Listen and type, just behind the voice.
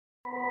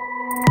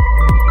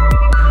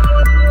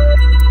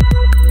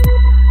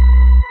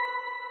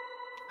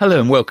Hello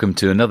and welcome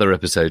to another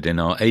episode in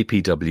our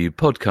APW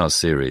podcast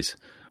series.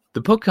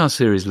 The podcast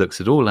series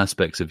looks at all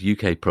aspects of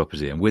UK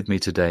property, and with me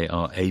today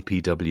are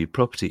APW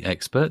property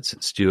experts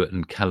Stuart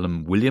and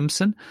Callum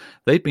Williamson.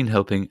 They've been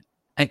helping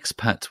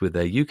expats with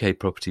their UK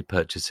property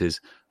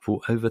purchases for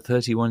over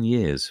 31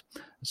 years.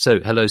 So,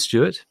 hello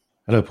Stuart.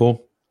 Hello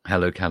Paul.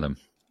 Hello Callum.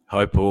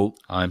 Hi Paul.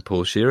 I'm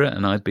Paul Shearer,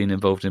 and I've been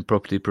involved in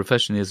property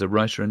professionally as a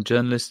writer and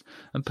journalist,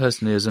 and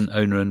personally as an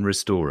owner and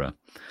restorer.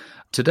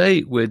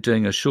 Today, we're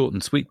doing a short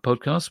and sweet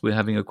podcast. We're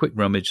having a quick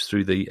rummage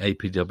through the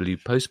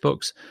APW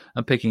postbox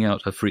and picking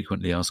out a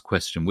frequently asked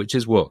question, which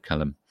is what,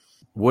 Callum?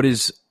 What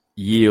is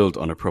yield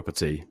on a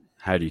property?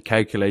 How do you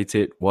calculate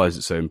it? Why is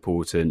it so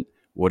important?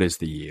 What is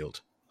the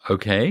yield?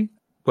 Okay.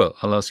 Well,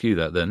 I'll ask you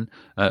that then.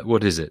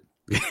 What is it?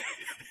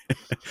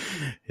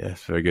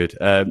 Yes, very good.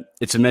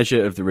 It's a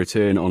measure of the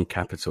return on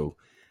capital.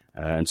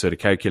 And so to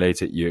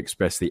calculate it, you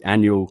express the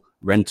annual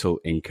rental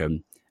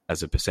income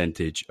as a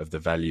percentage of the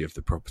value of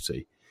the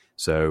property.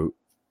 So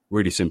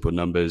really simple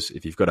numbers.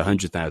 If you've got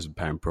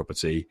 £100,000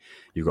 property,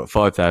 you've got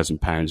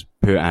 £5,000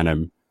 per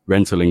annum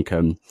rental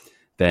income,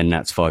 then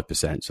that's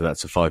 5%. So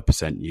that's a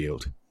 5%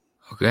 yield.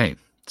 Okay.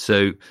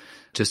 So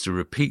just to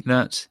repeat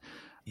that,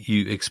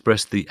 you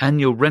express the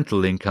annual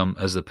rental income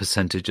as a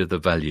percentage of the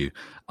value.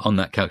 On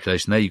that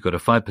calculation there, you've got a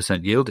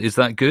 5% yield. Is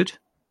that good?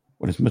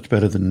 Well, it's much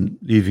better than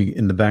leaving it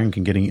in the bank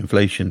and getting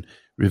inflation,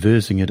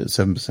 reversing it at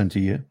 7% a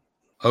year.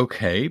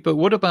 Okay, but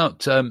what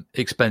about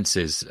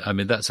expenses? I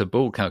mean, that's a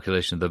ball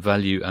calculation of the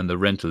value and the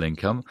rental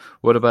income.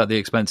 What about the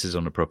expenses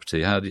on a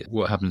property?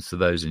 What happens to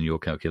those in your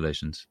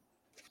calculations?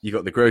 You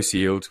got the gross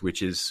yield,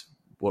 which is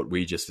what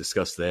we just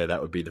discussed there.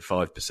 That would be the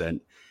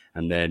 5%.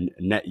 And then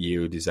net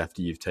yield is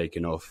after you've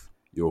taken off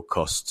your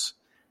costs.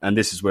 And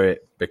this is where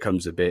it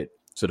becomes a bit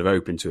sort of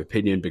open to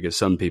opinion, because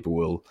some people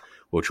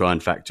will try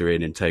and factor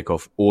in and take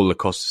off all the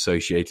costs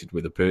associated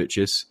with a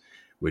purchase,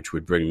 which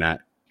would bring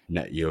that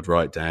net yield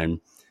right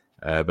down.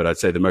 But I'd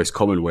say the most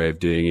common way of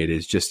doing it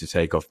is just to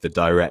take off the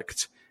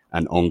direct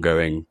and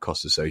ongoing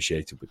costs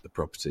associated with the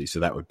property. So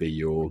that would be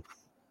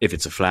if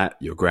it's a flat,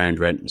 your ground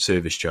rent and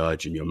service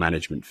charge and your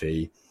management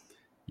fee,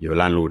 your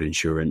landlord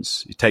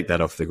insurance. You take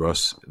that off the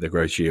gross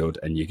yield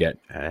and you get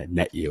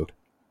net yield.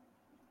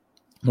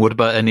 What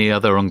about any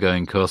other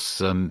ongoing costs,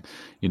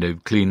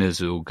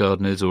 cleaners or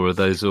gardeners, or are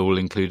those all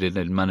included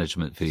in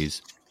management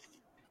fees?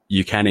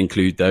 You can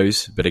include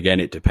those, but again,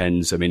 it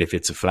depends. I mean, if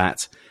it's a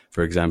flat,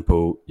 for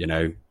example,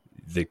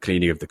 the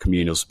cleaning of the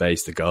communal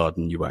space, the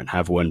garden, you won't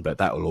have one, but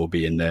that will all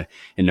be in the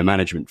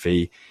management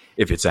fee.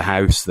 If it's a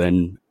house,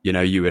 then,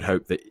 you would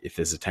hope that if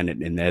there's a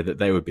tenant in there, that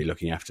they would be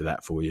looking after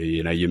that for you.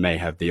 You may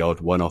have the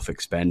odd one-off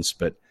expense,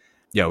 but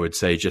I would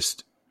say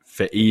just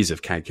for ease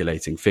of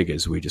calculating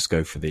figures, we just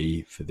go for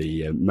the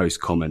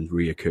most common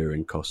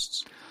reoccurring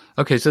costs.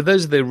 Okay, so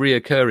those are the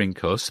reoccurring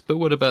costs, but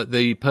what about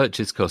the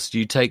purchase costs? Do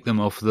you take them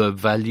off the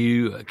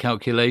value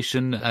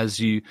calculation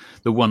the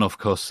one-off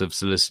costs of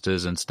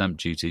solicitors and stamp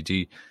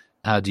duty?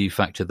 How do you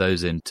factor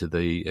those into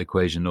the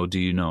equation, or do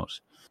you not?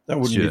 That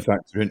wouldn't be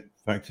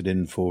factored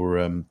in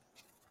for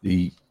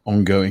the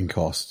ongoing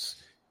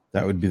costs.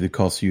 That would be the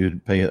costs you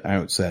would pay at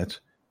outset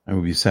and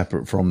would be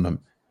separate from them.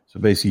 So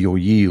basically your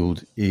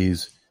yield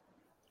is,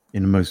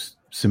 in the most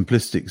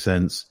simplistic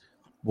sense,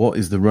 what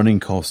is the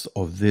running cost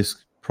of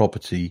this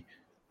property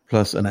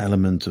plus an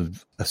element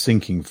of a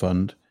sinking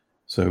fund,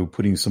 so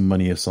putting some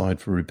money aside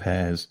for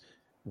repairs.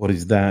 What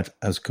is that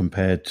as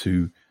compared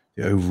to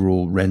the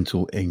overall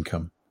rental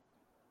income?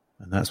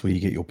 And that's where you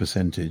get your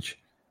percentage.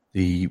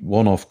 The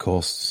one-off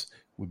costs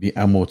would be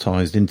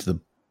amortized into the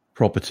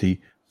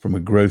property from a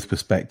growth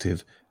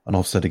perspective and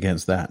offset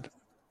against that.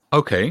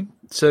 Okay,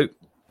 so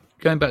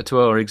going back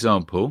to our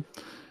example,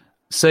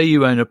 say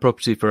you own a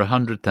property for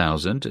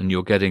 100,000 and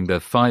you're getting the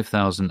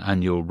 5,000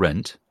 annual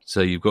rent,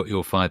 so you've got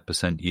your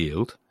 5%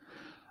 yield.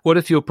 What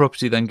if your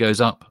property then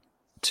goes up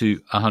to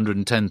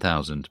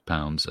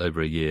 £110,000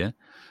 over a year?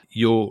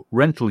 Your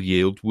rental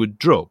yield would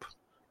drop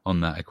on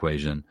that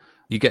equation.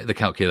 You get the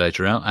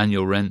calculator out,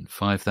 annual rent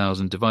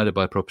 5,000 divided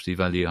by property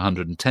value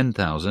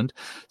 110,000.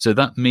 So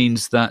that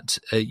means that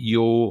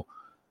your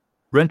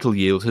rental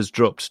yield has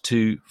dropped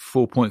to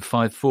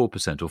 4.54%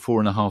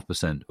 or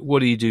 4.5%. What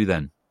do you do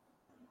then?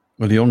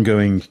 Well, the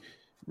ongoing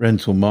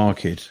rental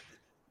market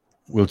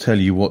will tell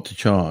you what to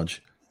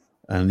charge.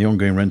 And the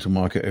ongoing rental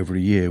market over a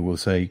year will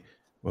say,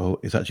 well,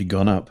 it's actually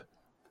gone up,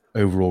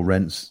 overall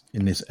rents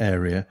in this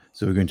area.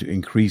 So we're going to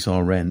increase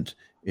our rent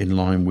in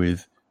line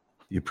with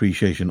the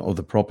appreciation of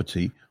the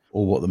property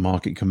or what the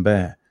market can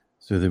bear.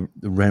 So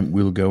the rent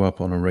will go up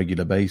on a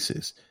regular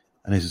basis.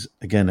 And this is,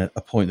 again,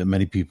 a point that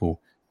many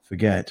people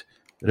forget,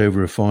 that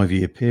over a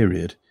 5-year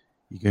period,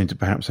 you're going to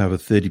perhaps have a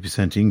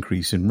 30%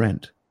 increase in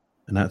rent.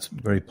 And that's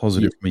very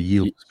positive from a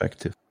yield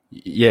perspective.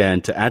 Yeah,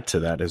 and to add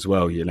to that as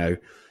well,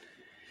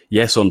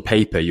 yes, on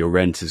paper, your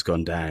rent has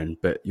gone down,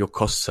 but your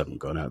costs haven't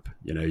gone up.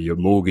 Your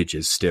mortgage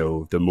is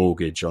still the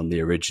mortgage on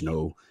the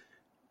original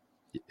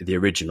the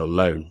original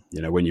loan.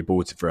 You know, when you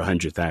bought it for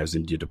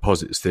 100,000, your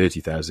deposit is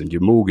 30,000,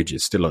 your mortgage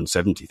is still on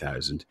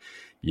 70,000,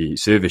 your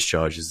service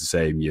charge is the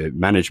same, your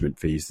management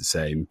fee is the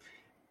same,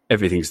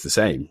 everything's the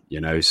same, you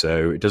know,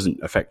 so it doesn't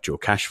affect your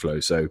cash flow.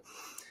 So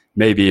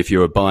maybe if you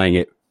were buying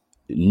it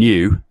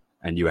new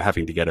and you were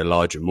having to get a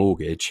larger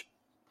mortgage,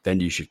 then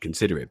you should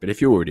consider it. But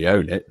if you already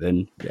own it,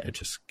 then yeah,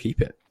 just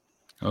keep it.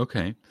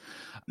 Okay.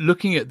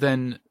 Looking at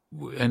then,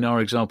 in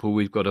our example,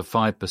 we've got a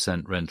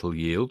 5% rental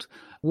yield.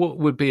 What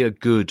would be a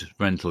good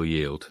rental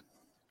yield?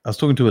 I was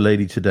talking to a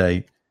lady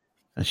today,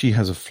 and she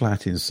has a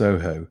flat in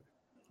Soho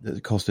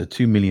that cost her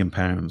 £2 million.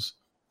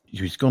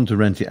 She's gone to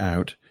rent it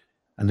out,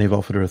 and they've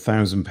offered her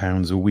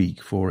 £1,000 a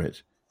week for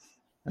it.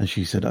 And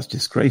she said, that's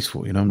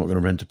disgraceful. You know, I'm not going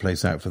to rent a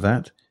place out for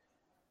that.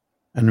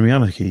 And in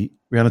reality,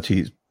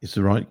 it's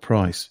the right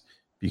price,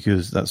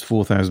 because that's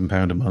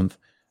 £4,000 a month,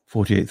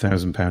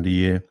 £48,000 a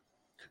year,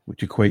 which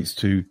equates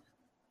to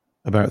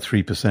about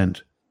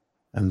 3%.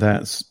 And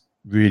that's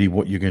really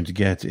what you're going to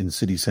get in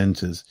city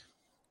centres,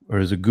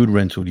 whereas a good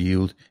rental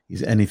yield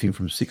is anything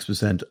from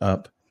 6%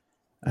 up.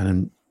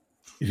 And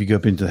if you go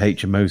up into the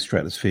HMO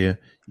stratosphere,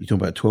 you're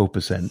talking about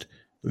 12%,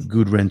 but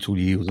good rental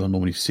yields are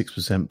normally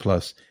 6%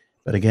 plus.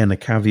 But again, the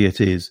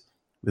caveat is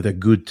with a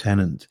good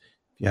tenant.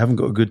 If you haven't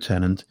got a good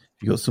tenant,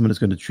 if you've got someone that's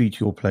going to treat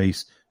your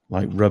place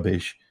like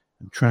rubbish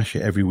and trash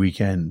it every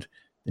weekend,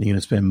 then you're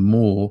going to spend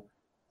more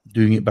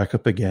doing it back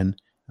up again.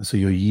 And so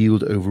your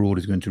yield overall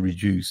is going to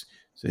reduce.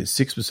 So it's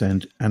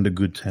 6% and a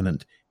good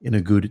tenant in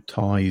a good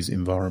ties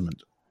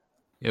environment.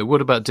 Yeah.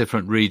 What about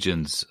different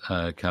regions,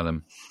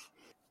 Callum?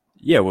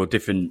 Yeah, well,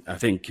 different. I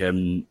think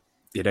you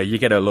know, you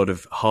get a lot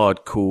of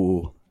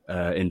hardcore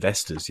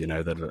investors, you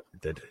know,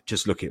 that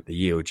just look at the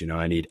yield. You know,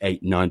 I need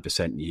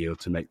 8-9% yield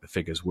to make the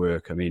figures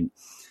work. I mean,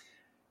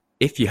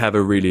 if you have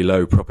a really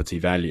low property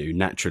value,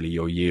 naturally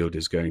your yield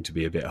is going to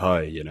be a bit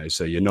higher. You know,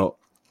 so you're not,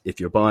 if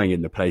you're buying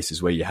in the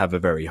places where you have a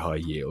very high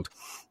yield,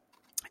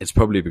 it's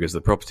probably because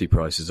the property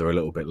prices are a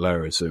little bit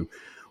lower. So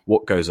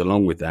what goes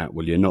along with that?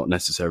 Well, you're not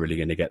necessarily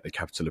going to get the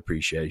capital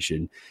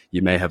appreciation.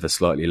 You may have a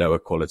slightly lower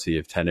quality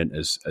of tenant,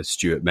 as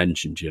Stuart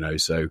mentioned, you know,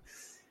 so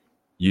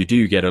you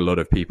do get a lot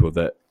of people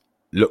that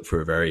look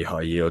for a very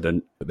high yield.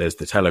 And there's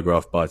the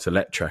Telegraph buy to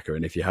let tracker.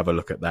 And if you have a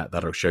look at that,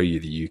 that'll show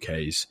you the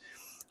UK's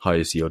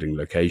highest yielding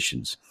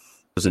locations.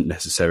 Doesn't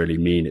necessarily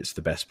mean it's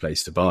the best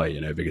place to buy, you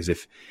know, because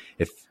if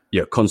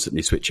you're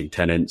constantly switching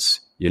tenants,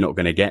 you're not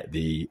going to get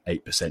the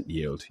 8%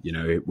 yield. You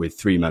know, with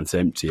 3 months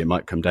empty, it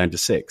might come down to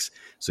 6.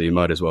 So you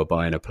might as well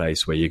buy in a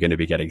place where you're going to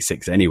be getting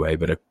 6 anyway,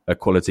 but a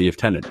quality of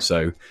tenant.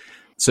 So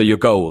your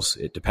goals,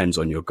 it depends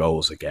on your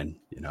goals again,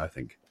 you know, I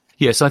think.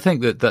 Yes, I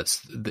think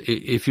that's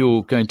if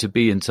you're going to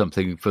be in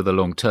something for the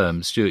long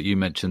term. Stuart, you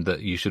mentioned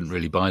that you shouldn't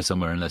really buy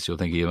somewhere unless you're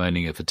thinking of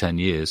owning it for 10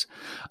 years,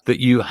 that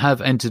you have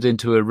entered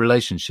into a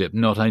relationship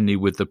not only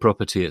with the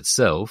property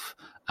itself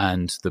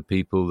and the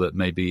people that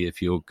maybe,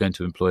 if you're going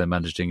to employ a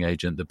managing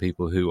agent, the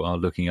people who are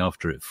looking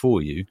after it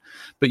for you,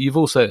 but you've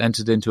also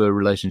entered into a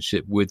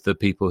relationship with the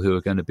people who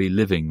are going to be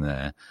living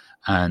there,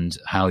 and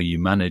how you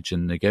manage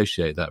and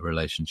negotiate that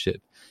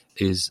relationship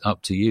is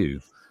up to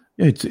you.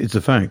 Yeah, it's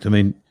a fact. I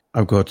mean,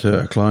 I've got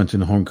a client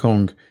in Hong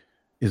Kong,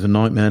 is a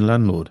nightmare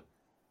landlord.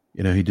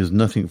 You know, he does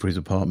nothing for his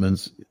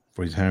apartments,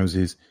 for his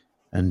houses.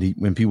 And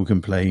when people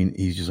complain,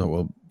 he's just like,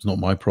 well, it's not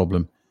my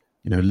problem.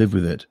 You know, live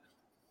with it.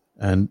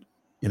 And,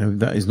 you know,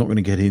 that is not going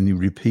to get any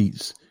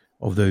repeats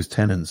of those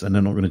tenants. And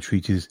they're not going to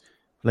treat his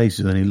place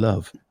with any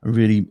love. And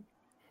really,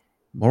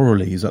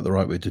 morally, is that the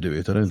right way to do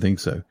it? I don't think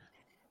so.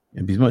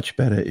 It'd be much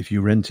better if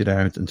you rent it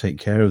out and take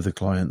care of the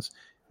clients.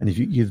 And if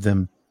you give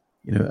them,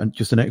 you know, and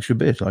just an extra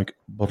bit, like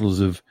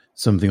bottles of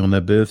something on their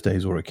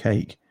birthdays or a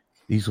cake,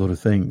 these sort of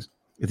things.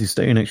 If they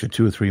stay an extra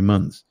 2 or 3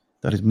 months,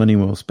 that is money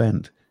well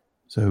spent.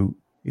 So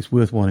it's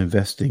worthwhile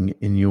investing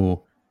in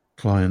your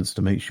clients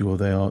to make sure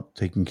they are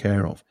taken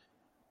care of.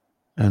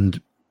 And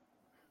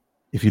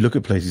if you look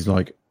at places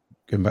like,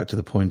 going back to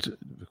the point,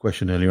 the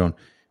question earlier on,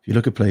 if you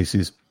look at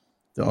places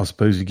that are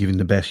supposedly giving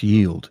the best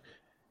yield,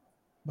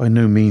 by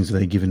no means are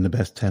they giving the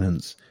best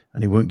tenants,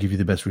 and it won't give you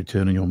the best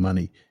return on your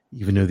money,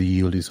 even though the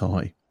yield is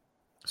high.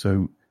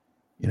 So,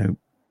 you know,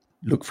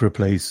 look for a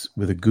place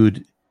with a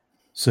good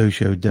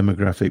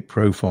socio-demographic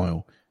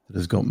profile that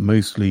has got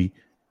mostly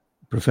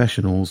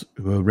professionals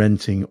who are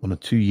renting on a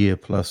 2-year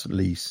plus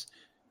lease,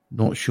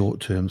 not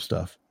short-term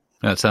stuff.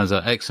 That sounds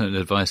like excellent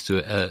advice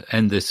to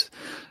end this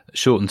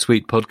short and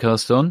sweet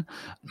podcast on.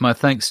 My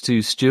thanks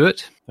to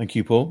Stuart. Thank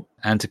you, Paul.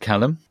 And to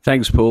Callum.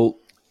 Thanks, Paul.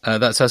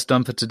 That's us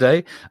done for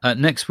today.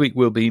 Next week,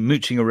 we'll be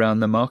mooching around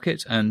the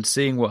market and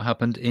seeing what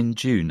happened in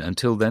June.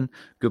 Until then,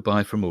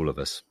 goodbye from all of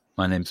us.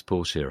 My name's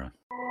Paul Shearer.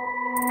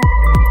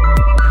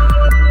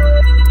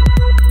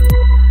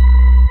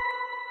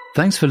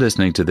 Thanks for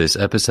listening to this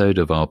episode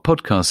of our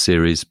podcast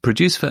series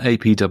produced for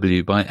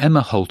APW by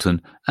Emma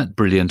Holton at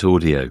Brilliant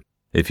Audio.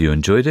 If you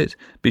enjoyed it,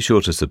 be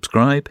sure to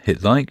subscribe,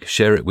 hit like,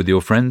 share it with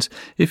your friends.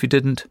 If you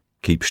didn't,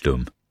 keep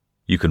stum.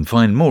 You can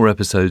find more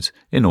episodes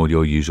in all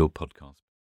your usual podcasts.